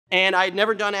and I'd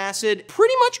never done acid.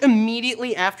 Pretty much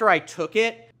immediately after I took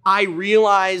it, I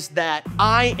realized that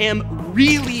I am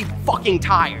really fucking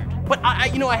tired. But I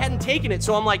hadn't taken it,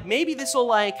 so I'm like, maybe this will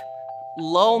like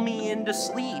lull me into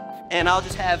sleep and I'll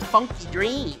just have funky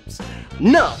dreams.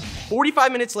 No,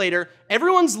 45 minutes later,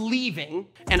 everyone's leaving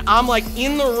and I'm like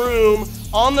in the room,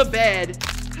 on the bed.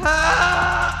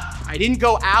 I didn't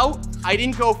go out, I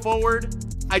didn't go forward.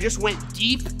 I just went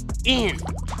deep in,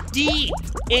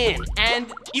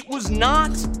 and it was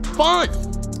not fun.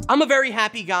 I'm a very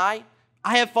happy guy.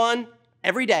 I have fun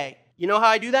every day. You know how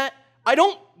I do that? I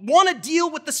don't want to deal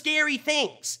with the scary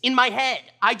things in my head.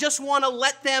 I just want to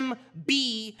let them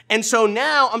be. And so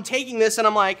now I'm taking this and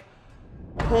I'm like,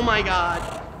 oh my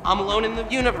God, I'm alone in the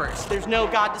universe. There's no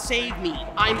God to save me.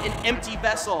 I'm an empty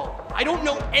vessel. I don't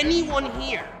know anyone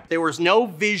here. There was no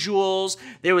visuals.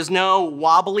 There was no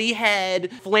wobbly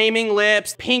head, flaming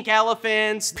lips, pink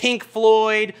elephants, Pink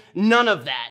Floyd, none of that.